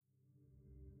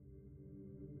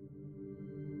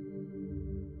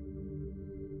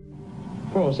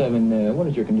407, what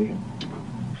is your condition?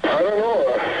 I don't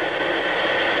know.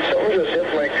 Something just hit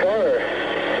my car.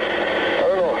 I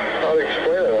don't know how to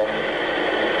explain it.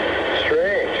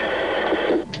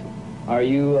 Strange. Are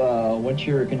you, what's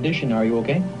your condition? Are you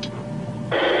okay?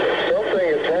 Something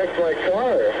attacked my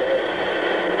car.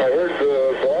 I heard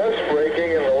the glass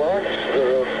breaking and the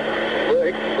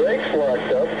brakes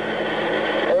locked up.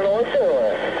 I don't know what's going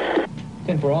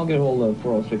on. 10-4, I'll get a hold of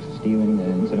 406 Stephen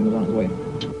and send him on his way.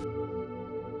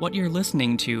 What you're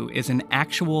listening to is an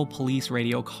actual police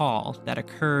radio call that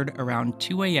occurred around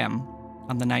 2 a.m.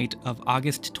 on the night of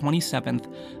August 27th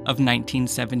of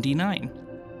 1979.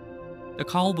 The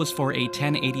call was for a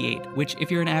 1088, which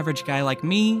if you're an average guy like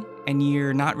me and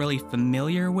you're not really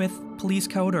familiar with police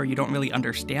code or you don't really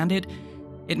understand it,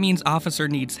 it means officer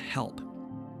needs help.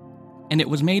 And it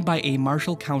was made by a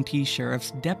Marshall County Sheriff's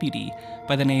deputy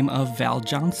by the name of Val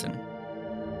Johnson.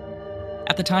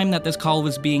 At the time that this call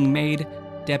was being made,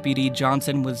 Deputy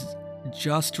Johnson was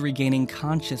just regaining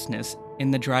consciousness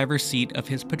in the driver's seat of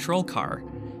his patrol car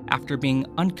after being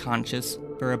unconscious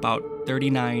for about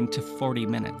 39 to 40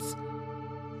 minutes.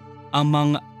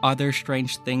 Among other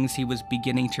strange things he was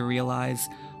beginning to realize,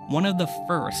 one of the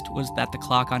first was that the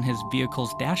clock on his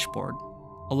vehicle's dashboard,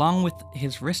 along with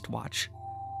his wristwatch,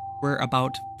 were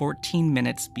about 14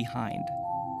 minutes behind.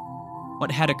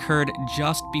 What had occurred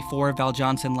just before Val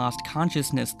Johnson lost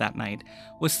consciousness that night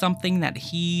was something that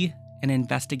he and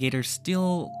investigators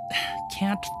still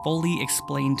can't fully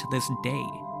explain to this day.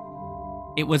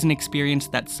 It was an experience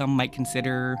that some might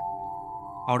consider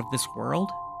out of this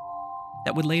world,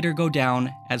 that would later go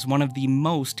down as one of the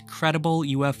most credible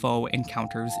UFO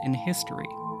encounters in history.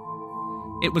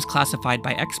 It was classified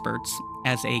by experts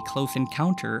as a close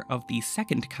encounter of the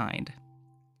second kind.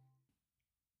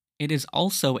 It is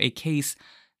also a case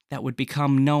that would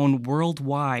become known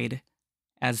worldwide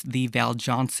as the Val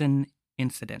Johnson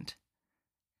Incident.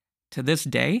 To this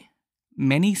day,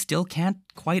 many still can't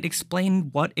quite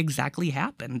explain what exactly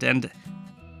happened, and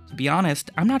to be honest,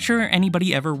 I'm not sure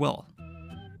anybody ever will.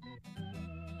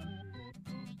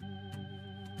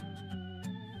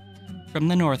 From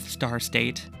the North Star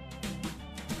State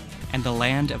and the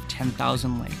land of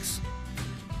 10,000 lakes.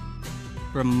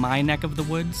 From my neck of the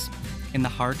woods, in the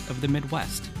heart of the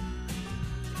Midwest.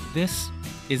 This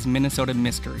is Minnesota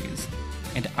Mysteries,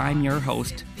 and I'm your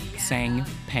host, Sang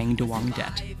Pang Duong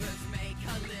Det.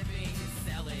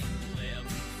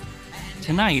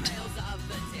 Tonight,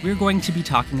 we're going to be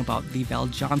talking about the Val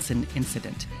Johnson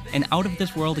Incident, an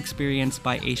out-of-this-world experience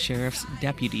by a sheriff's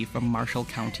deputy from Marshall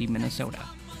County, Minnesota.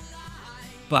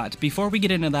 But before we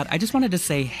get into that, I just wanted to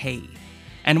say hey,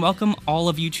 and welcome all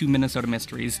of you to Minnesota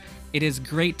Mysteries. It is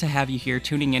great to have you here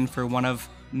tuning in for one of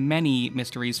many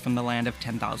mysteries from the land of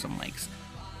 10,000 lakes.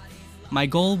 My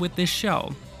goal with this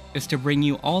show is to bring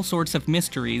you all sorts of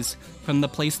mysteries from the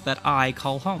place that I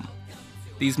call home.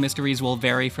 These mysteries will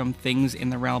vary from things in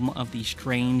the realm of the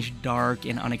strange, dark,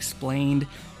 and unexplained,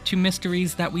 to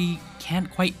mysteries that we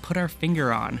can't quite put our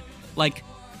finger on, like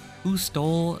who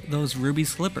stole those ruby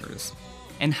slippers?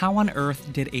 And how on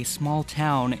earth did a small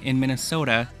town in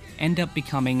Minnesota end up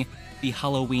becoming the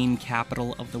Halloween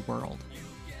capital of the world?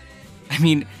 I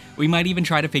mean, we might even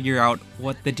try to figure out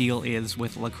what the deal is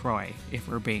with LaCroix, if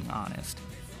we're being honest.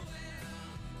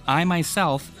 I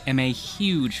myself am a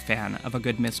huge fan of a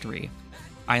good mystery.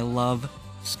 I love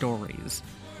stories.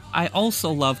 I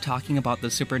also love talking about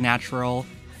the supernatural,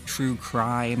 true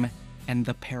crime, and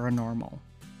the paranormal.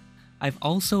 I've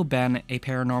also been a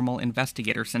paranormal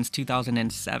investigator since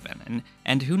 2007,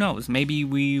 and who knows, maybe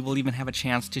we will even have a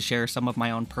chance to share some of my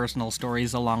own personal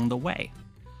stories along the way.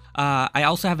 I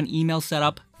also have an email set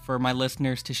up for my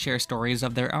listeners to share stories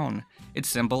of their own. It's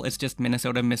simple, it's just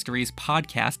Minnesota Mysteries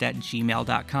Podcast at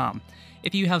gmail.com.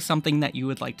 If you have something that you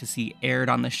would like to see aired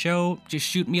on the show, just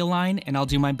shoot me a line and I'll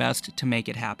do my best to make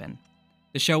it happen.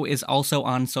 The show is also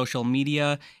on social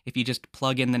media. If you just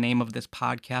plug in the name of this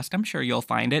podcast, I'm sure you'll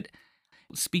find it.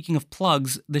 Speaking of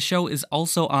plugs, the show is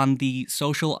also on the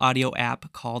social audio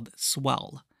app called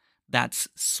Swell. That's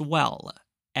Swell,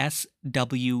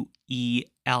 Swell.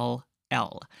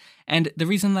 And the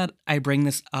reason that I bring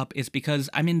this up is because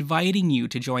I'm inviting you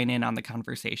to join in on the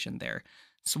conversation there.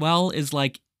 Swell is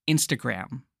like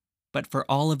Instagram, but for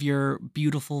all of your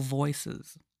beautiful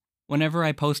voices. Whenever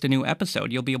I post a new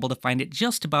episode, you'll be able to find it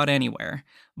just about anywhere.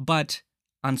 But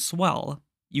on Swell,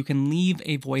 you can leave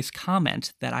a voice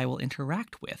comment that I will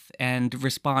interact with and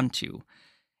respond to.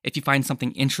 If you find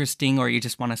something interesting or you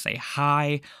just want to say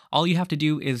hi, all you have to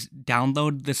do is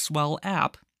download the Swell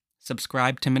app,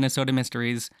 subscribe to Minnesota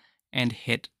Mysteries, and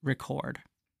hit record.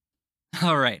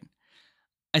 All right.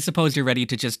 I suppose you're ready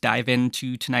to just dive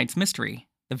into tonight's mystery,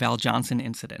 the Val Johnson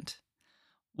Incident?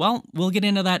 Well, we'll get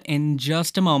into that in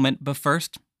just a moment, but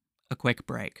first, a quick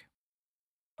break.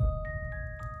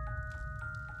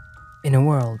 In a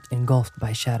world engulfed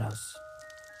by shadows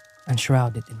and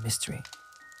shrouded in mystery,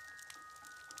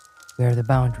 where the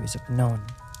boundaries of the known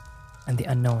and the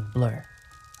unknown blur,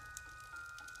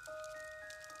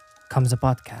 comes a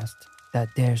podcast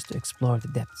that dares to explore the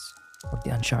depths of the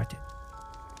uncharted.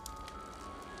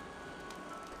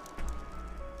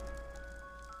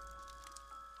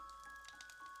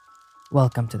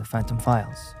 Welcome to the Phantom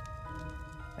Files,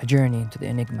 a journey into the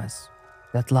enigmas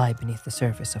that lie beneath the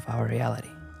surface of our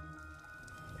reality.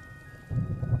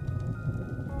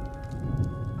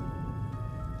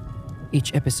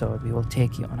 Each episode, we will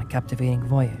take you on a captivating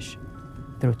voyage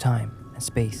through time and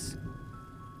space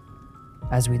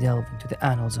as we delve into the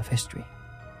annals of history,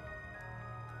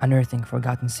 unearthing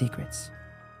forgotten secrets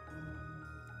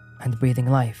and breathing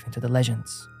life into the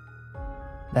legends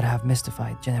that have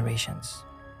mystified generations.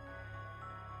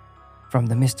 From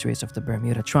the mysteries of the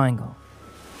Bermuda Triangle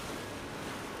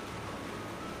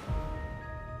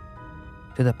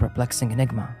to the perplexing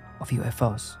enigma of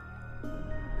UFOs,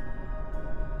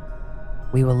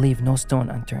 we will leave no stone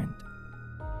unturned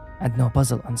and no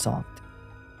puzzle unsolved.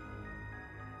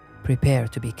 Prepare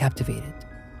to be captivated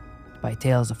by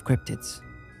tales of cryptids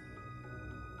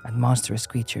and monstrous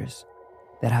creatures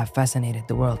that have fascinated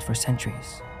the world for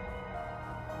centuries.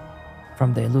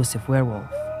 From the elusive werewolf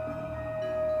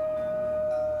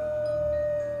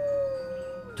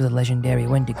to the legendary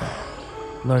Wendigo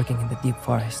lurking in the deep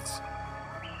forests.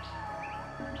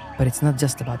 But it's not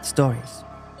just about the stories.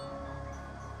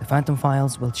 The Phantom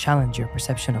Files will challenge your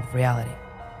perception of reality,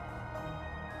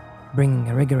 bringing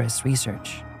a rigorous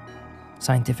research,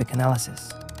 scientific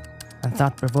analysis, and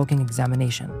thought-provoking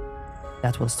examination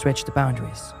that will stretch the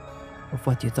boundaries of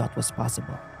what you thought was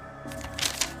possible.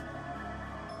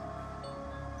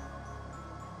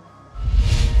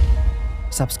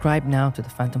 Subscribe now to the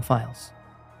Phantom Files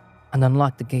and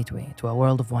unlock the gateway to a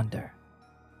world of wonder,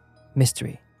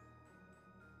 mystery,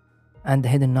 and the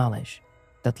hidden knowledge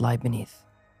that lie beneath.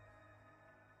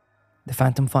 The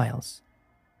Phantom Files,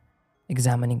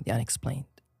 examining the unexplained.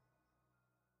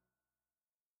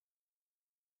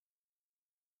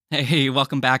 Hey,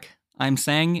 welcome back. I'm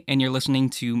Sang, and you're listening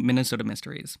to Minnesota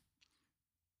Mysteries.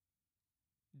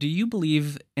 Do you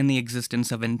believe in the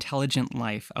existence of intelligent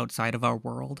life outside of our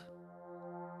world?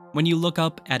 When you look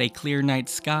up at a clear night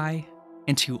sky,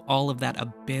 into all of that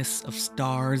abyss of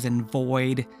stars and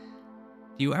void,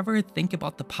 do you ever think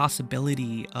about the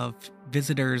possibility of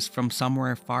visitors from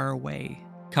somewhere far away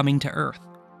coming to Earth?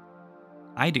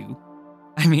 I do.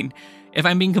 I mean, if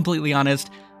I'm being completely honest,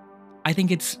 I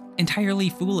think it's entirely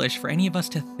foolish for any of us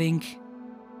to think,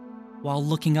 while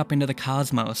looking up into the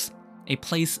cosmos, a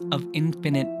place of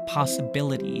infinite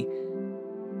possibility,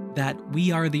 that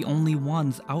we are the only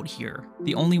ones out here,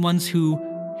 the only ones who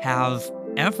have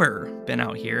ever been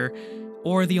out here,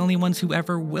 or the only ones who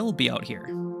ever will be out here.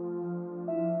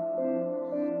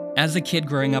 As a kid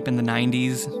growing up in the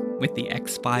 90s with the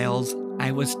X-Files,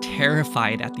 I was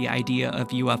terrified at the idea of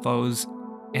UFOs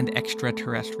and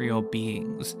extraterrestrial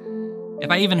beings. If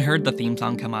I even heard the theme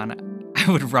song come on, I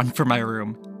would run for my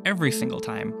room every single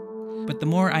time. But the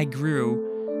more I grew,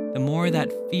 the more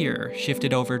that fear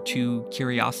shifted over to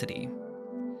curiosity.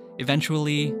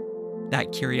 Eventually,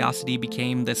 that curiosity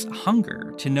became this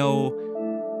hunger to know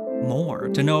more,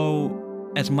 to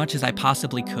know as much as I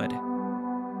possibly could.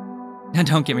 Now,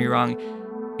 don't get me wrong,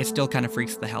 it still kind of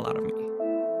freaks the hell out of me.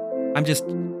 I'm just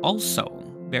also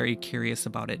very curious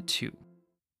about it too.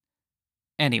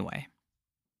 Anyway,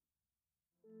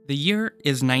 the year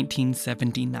is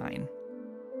 1979.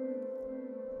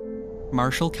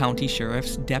 Marshall County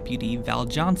Sheriff's Deputy Val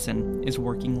Johnson is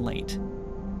working late.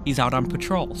 He's out on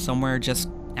patrol somewhere just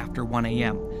after 1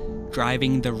 a.m.,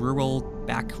 driving the rural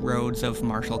back roads of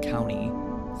Marshall County,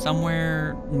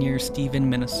 somewhere near Stephen,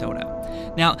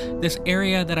 Minnesota. Now, this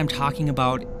area that I'm talking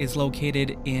about is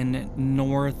located in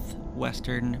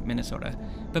northwestern Minnesota.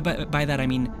 But by that I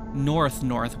mean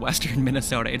northwestern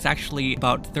Minnesota. It's actually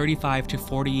about 35 to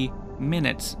 40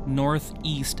 minutes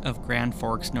northeast of Grand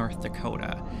Forks, North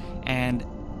Dakota. And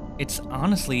it's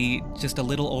honestly just a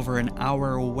little over an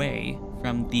hour away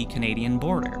from the Canadian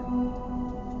border.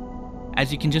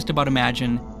 As you can just about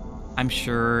imagine, I'm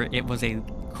sure it was a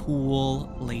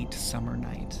cool late summer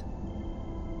night.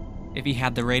 If he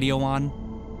had the radio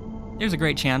on, there's a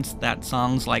great chance that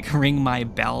songs like Ring My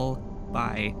Bell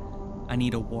by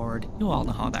Anita Ward, you all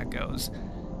know how that goes,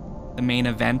 The Main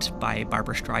Event by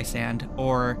Barbra Streisand,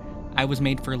 or I Was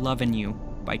Made for Lovin' You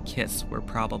by Kiss were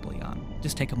probably on.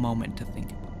 Just take a moment to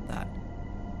think about that.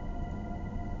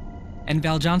 and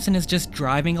Val Johnson is just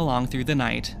driving along through the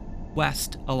night,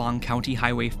 west along County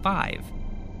Highway 5,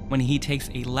 when he takes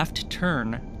a left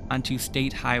turn onto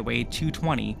State Highway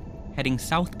 220, heading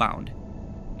southbound,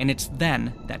 and it's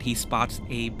then that he spots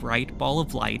a bright ball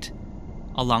of light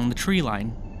along the tree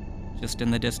line, just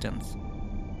in the distance.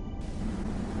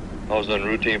 I was on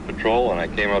routine patrol and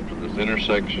I came up to this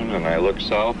intersection and I looked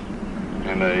south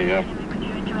and I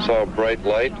saw a bright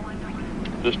light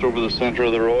just over the center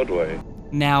of the roadway.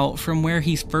 Now, from where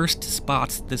he first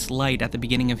spots this light at the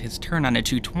beginning of his turn on a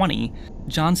 220,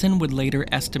 Johnson would later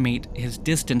estimate his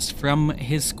distance from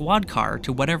his squad car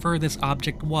to whatever this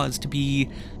object was to be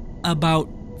about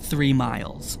 3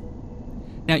 miles.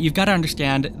 Now, you've got to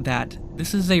understand that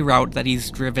this is a route that he's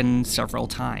driven several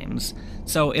times,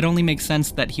 so it only makes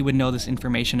sense that he would know this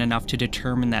information enough to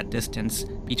determine that distance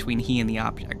between he and the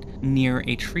object, near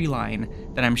a tree line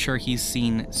that I'm sure he's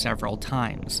seen several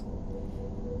times.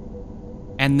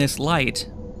 And this light,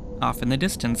 off in the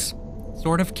distance,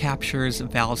 sort of captures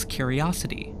Val's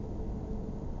curiosity.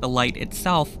 The light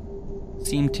itself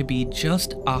seemed to be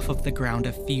just off of the ground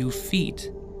a few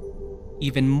feet.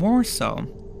 Even more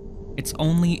so, it's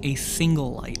only a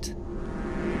single light.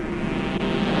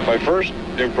 My first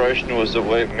impression was that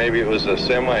maybe it was a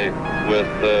semi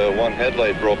with one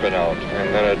headlight broken out,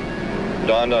 and then it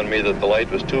dawned on me that the light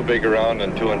was too big around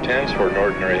and too intense for an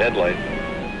ordinary headlight.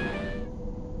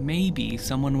 Maybe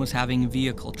someone was having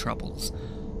vehicle troubles,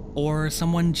 or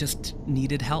someone just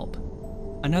needed help.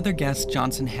 Another guess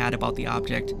Johnson had about the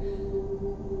object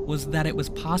was that it was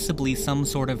possibly some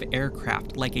sort of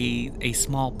aircraft, like a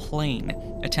small plane,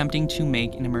 attempting to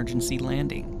make an emergency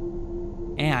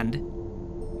landing. And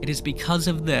it is because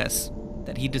of this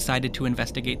that he decided to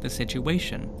investigate the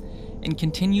situation, and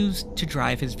continues to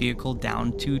drive his vehicle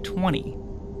down 220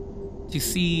 to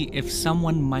see if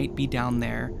someone might be down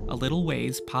there a little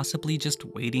ways, possibly just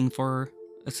waiting for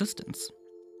assistance.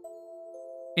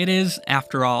 It is,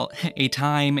 after all, a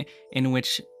time in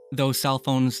which, though cell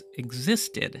phones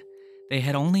existed, they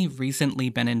had only recently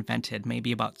been invented,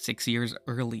 maybe about 6 years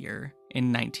earlier,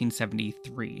 in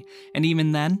 1973. And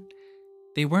even then,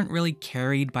 they weren't really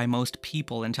carried by most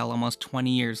people until almost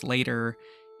 20 years later,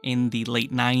 in the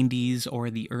late 90s or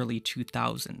the early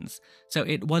 2000s. So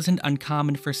it wasn't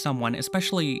uncommon for someone,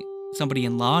 especially somebody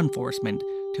in law enforcement,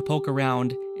 to poke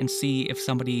around and see if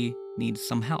somebody needs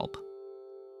some help.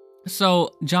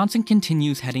 So Johnson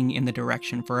continues heading in the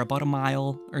direction for about a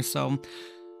mile or so,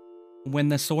 when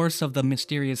the source of the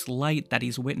mysterious light that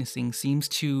he's witnessing seems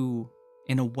to,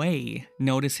 in a way,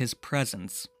 notice his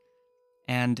presence,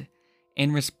 and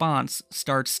in response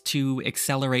starts to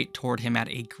accelerate toward him at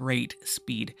a great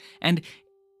speed. And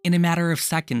in a matter of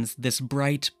seconds, this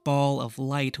bright ball of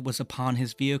light was upon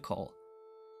his vehicle.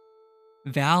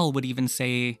 Val would even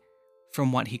say,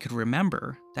 from what he could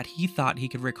remember, that he thought he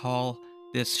could recall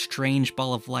this strange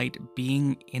ball of light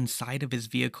being inside of his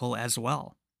vehicle as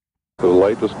well. The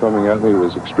light was coming at me, it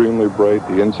was extremely bright.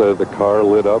 The inside of the car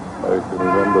lit up, I can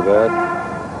remember that.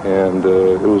 And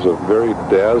it was a very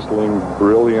dazzling,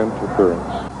 brilliant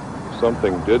occurrence.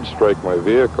 Something did strike my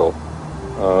vehicle.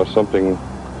 Something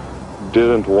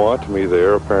didn't want me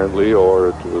there, apparently, or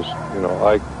it was,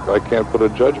 I can't put a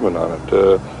judgment on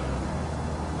it.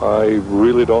 I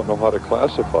really don't know how to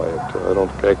classify it.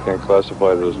 I can't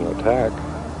classify it as an attack.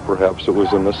 Perhaps it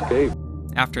was an escape.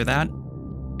 After that,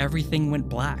 everything went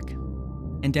black,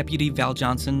 and Deputy Val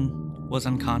Johnson was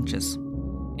unconscious.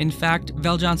 In fact,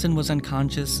 Val Johnson was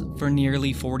unconscious for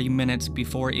nearly 40 minutes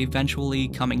before eventually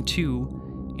coming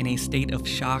to in a state of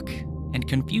shock and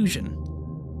confusion.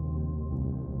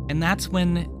 And that's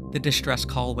when the distress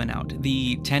call went out,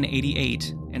 the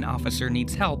 1088, an officer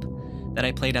needs help, that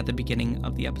I played at the beginning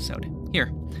of the episode.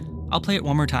 Here, I'll play it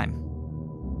one more time.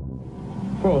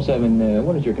 407,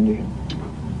 what is your condition?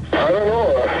 I don't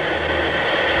know.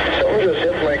 Someone just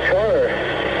hit my car.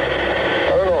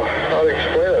 I don't know how to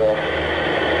explain it.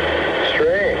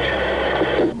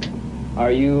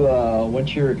 Are you,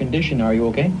 what's your condition? Are you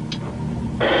okay?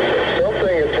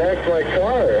 Something attacked my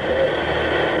car.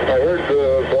 I heard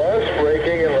the glass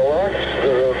breaking and the locks,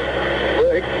 the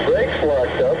brakes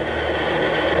locked up.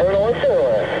 I don't know what's going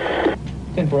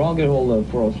on. 10-4, I'll get hold of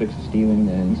 406 Steven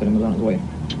and send him on his way.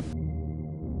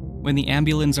 When the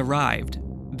ambulance arrived,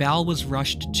 Val was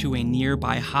rushed to a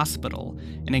nearby hospital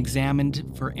and examined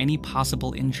for any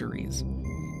possible injuries.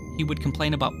 He would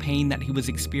complain about pain that he was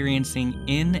experiencing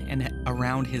in and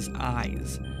around his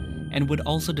eyes, and would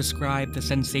also describe the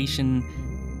sensation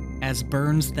as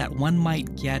burns that one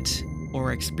might get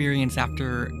or experience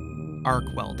after arc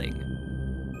welding.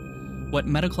 What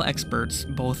medical experts,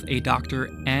 both a doctor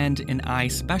and an eye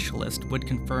specialist, would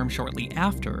confirm shortly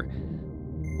after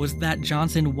was that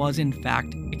Johnson was in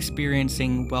fact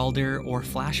experiencing welder or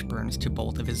flash burns to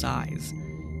both of his eyes.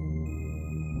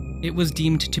 It was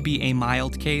deemed to be a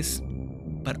mild case,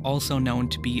 but also known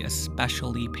to be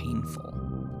especially painful.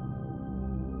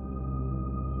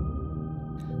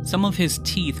 Some of his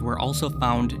teeth were also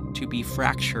found to be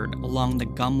fractured along the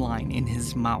gum line in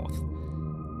his mouth.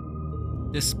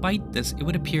 Despite this, it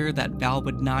would appear that Val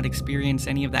would not experience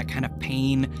any of that kind of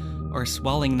pain or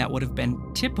swelling that would have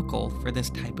been typical for this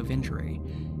type of injury.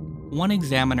 One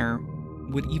examiner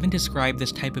would even describe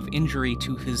this type of injury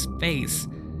to his face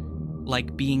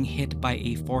like being hit by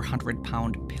a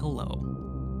 400-pound pillow.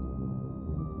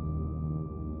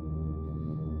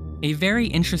 A very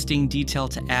interesting detail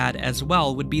to add as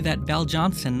well would be that Val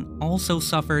Johnson also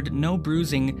suffered no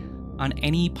bruising on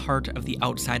any part of the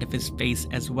outside of his face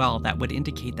as well that would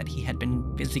indicate that he had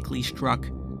been physically struck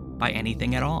by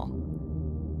anything at all.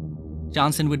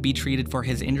 Johnson would be treated for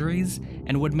his injuries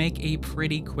and would make a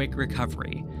pretty quick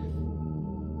recovery.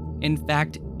 In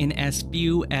fact, in as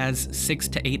few as 6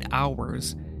 to 8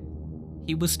 hours,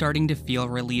 he was starting to feel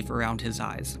relief around his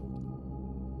eyes.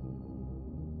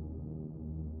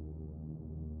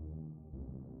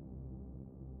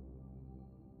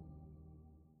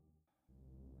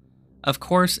 Of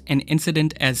course, an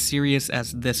incident as serious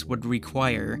as this would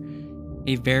require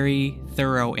a very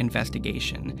thorough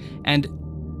investigation, and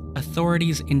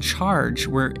authorities in charge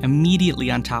were immediately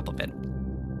on top of it.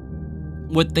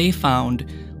 What they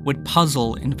found would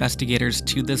puzzle investigators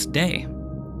to this day.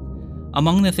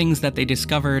 Among the things that they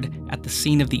discovered at the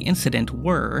scene of the incident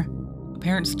were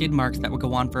apparent skid marks that would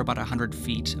go on for about 100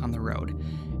 feet on the road,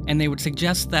 and they would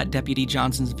suggest that Deputy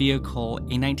Johnson's vehicle,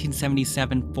 a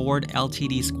 1977 Ford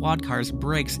LTD squad car's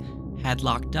brakes, had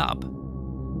locked up,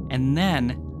 and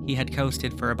then he had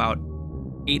coasted for about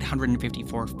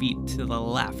 854 feet to the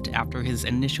left after his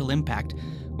initial impact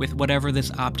with whatever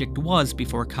this object was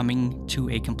before coming to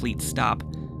a complete stop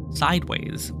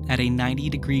sideways at a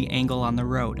 90-degree angle on the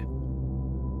road.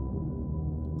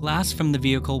 Glass from the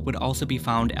vehicle would also be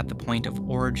found at the point of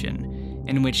origin,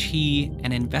 in which he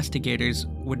and investigators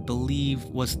would believe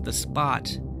was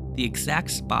the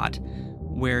exact spot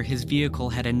where his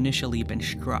vehicle had initially been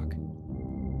struck.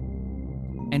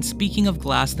 And speaking of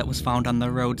glass that was found on the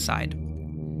roadside,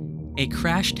 a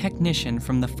crash technician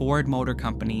from the Ford Motor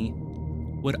Company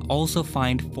would also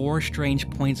find 4 strange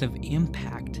points of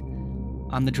impact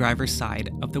on the driver's side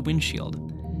of the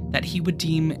windshield that he would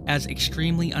deem as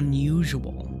extremely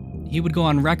unusual. He would go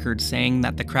on record saying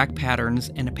that the crack patterns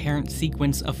and apparent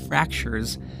sequence of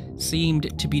fractures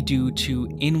seemed to be due to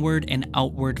inward and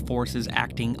outward forces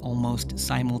acting almost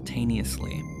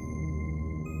simultaneously.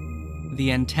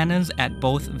 The antennas at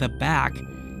both the back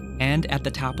and at the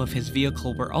top of his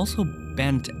vehicle were also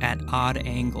bent at odd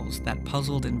angles that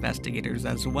puzzled investigators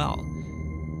as well.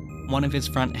 One of his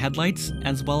front headlights,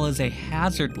 as well as a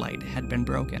hazard light, had been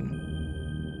broken.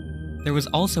 There was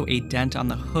also a dent on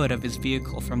the hood of his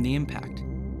vehicle from the impact.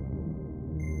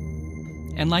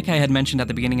 And like I had mentioned at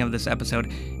the beginning of this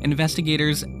episode,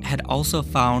 investigators had also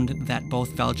found that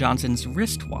both Val Johnson's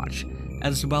wristwatch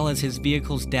as well as his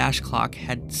vehicle's dash clock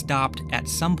had stopped at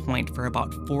some point for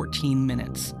about 14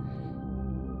 minutes.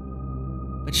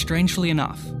 But strangely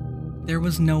enough, there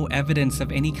was no evidence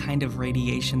of any kind of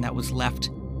radiation that was left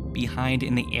behind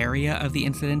in the area of the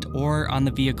incident or on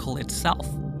the vehicle itself.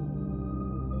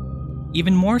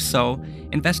 Even more so,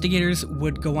 investigators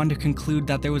would go on to conclude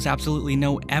that there was absolutely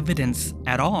no evidence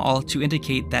at all to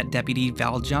indicate that Deputy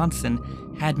Val Johnson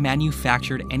had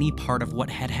manufactured any part of what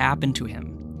had happened to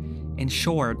him. In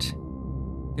short,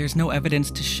 there's no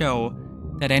evidence to show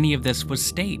that any of this was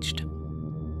staged.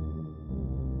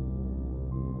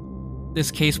 This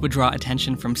case would draw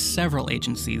attention from several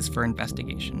agencies for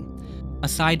investigation.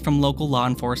 Aside from local law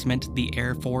enforcement, the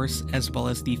Air Force, as well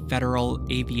as the Federal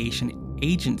Aviation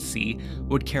Agency,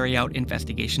 would carry out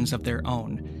investigations of their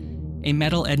own. A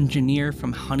metal engineer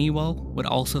from Honeywell would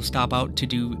also stop out to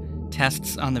do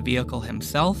tests on the vehicle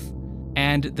himself,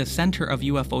 and the Center of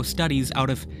UFO Studies out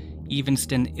of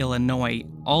Evanston, Illinois,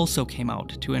 also came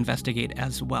out to investigate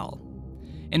as well.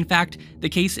 In fact, the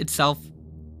case itself,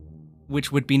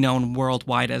 which would be known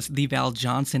worldwide as the Val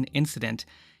Johnson Incident,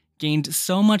 gained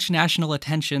so much national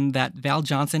attention that Val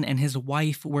Johnson and his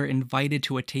wife were invited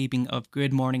to a taping of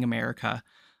Good Morning America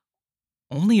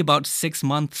only about 6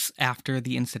 months after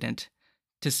the incident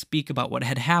to speak about what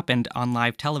had happened on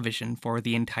live television for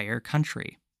the entire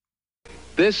country.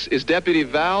 This is Deputy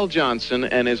Val Johnson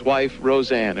and his wife,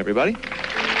 Roseanne. Everybody?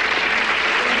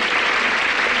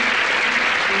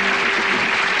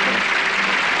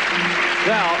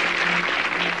 Val,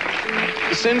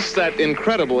 Since that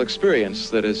incredible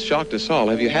experience that has shocked us all,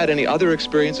 have you had any other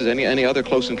experiences, any other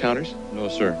close encounters? No,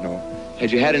 sir, no.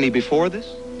 Had you had any before this?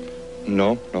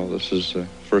 No, this is the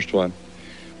first one.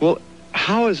 Well,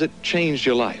 how has it changed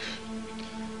your life?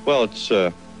 Well, it's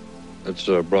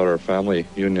brought our family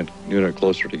unit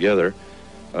closer together.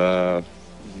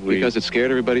 Because it scared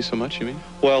everybody so much, you mean?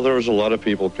 Well, there was a lot of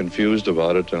people confused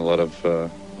about it and a lot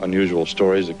of unusual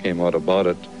stories that came out about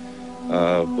it.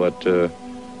 But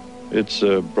it's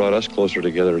brought us closer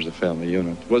together as a family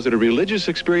unit. Was it a religious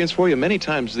experience for you? Many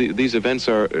times these events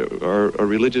are a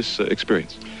religious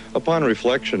experience. Upon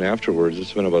reflection afterwards,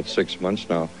 it's been about 6 months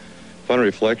now. Upon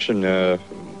reflection,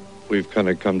 we've kind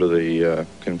of come to the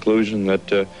conclusion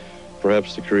that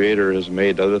perhaps the Creator has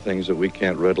made other things that we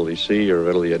can't readily see or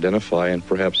readily identify, and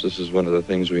perhaps this is one of the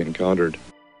things we encountered.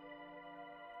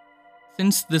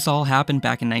 Since this all happened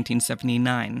back in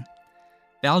 1979,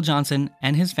 Val Johnson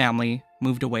and his family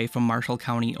moved away from Marshall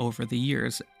County over the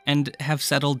years and have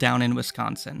settled down in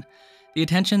Wisconsin. The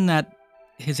attention that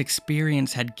his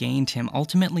experience had gained him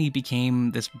ultimately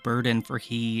became this burden for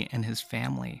he and his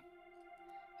family.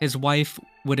 His wife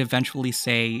would eventually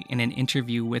say in an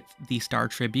interview with the Star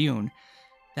Tribune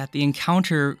that the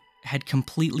encounter had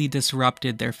completely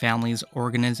disrupted their family's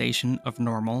organization of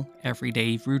normal,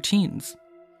 everyday routines.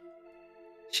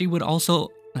 She would also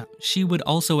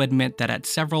admit that at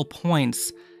several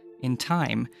points in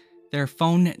time, their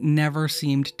phone never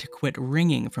seemed to quit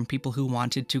ringing from people who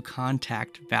wanted to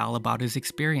contact Val about his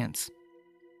experience.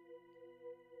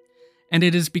 And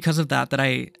it is because of that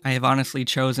I have honestly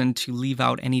chosen to leave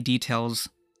out any details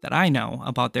that I know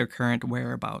about their current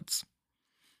whereabouts.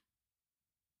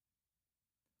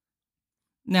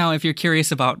 Now, if you're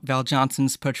curious about Val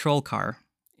Johnson's patrol car,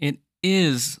 it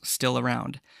is still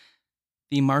around.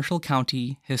 The Marshall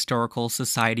County Historical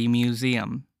Society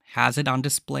Museum has it on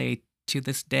display to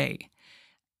this day,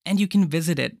 and you can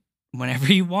visit it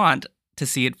whenever you want to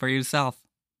see it for yourself.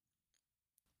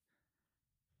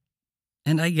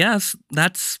 And I guess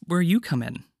that's where you come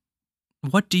in.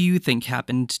 What do you think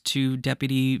happened to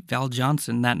Deputy Val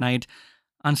Johnson that night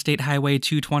on State Highway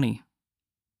 220?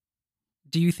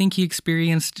 Do you think he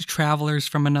experienced travelers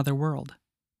from another world?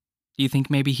 Do you think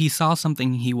maybe he saw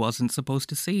something he wasn't supposed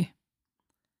to see?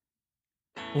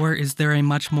 Or is there a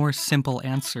much more simple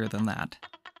answer than that?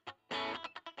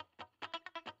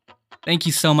 Thank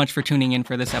you so much for tuning in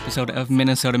for this episode of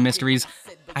Minnesota Mysteries.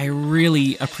 I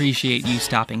really appreciate you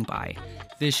stopping by.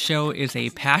 This show is a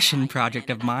passion project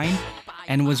of mine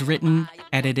and was written,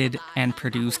 edited, and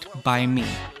produced by me,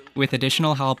 with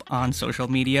additional help on social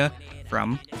media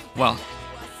from, well,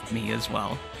 me as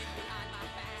well.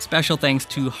 Special thanks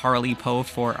to Harley Poe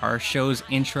for our show's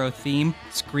intro theme,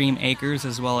 Scream Acres,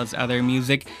 as well as other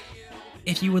music.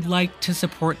 If you would like to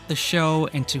support the show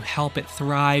and to help it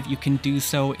thrive, you can do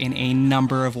so in a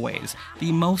number of ways.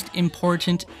 The most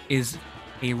important is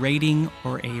a rating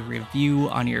or a review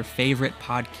on your favorite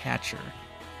podcatcher.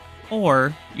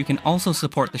 Or you can also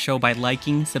support the show by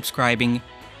liking, subscribing,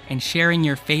 and sharing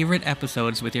your favorite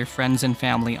episodes with your friends and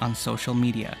family on social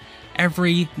media.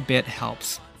 Every bit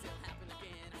helps.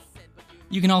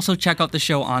 You can also check out the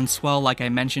show on Swell, like I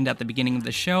mentioned at the beginning of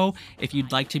the show, if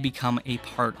you'd like to become a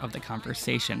part of the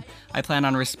conversation. I plan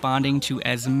on responding to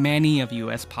as many of you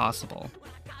as possible.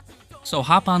 So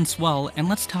hop on Swell and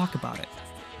let's talk about it.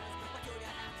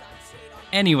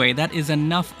 Anyway, that is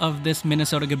enough of this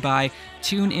Minnesota goodbye.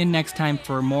 Tune in next time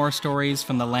for more stories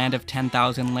from the land of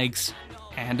 10,000 lakes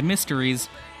and mysteries.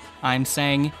 I'm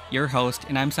Sang, your host,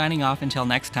 and I'm signing off until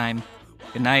next time.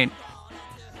 Good night.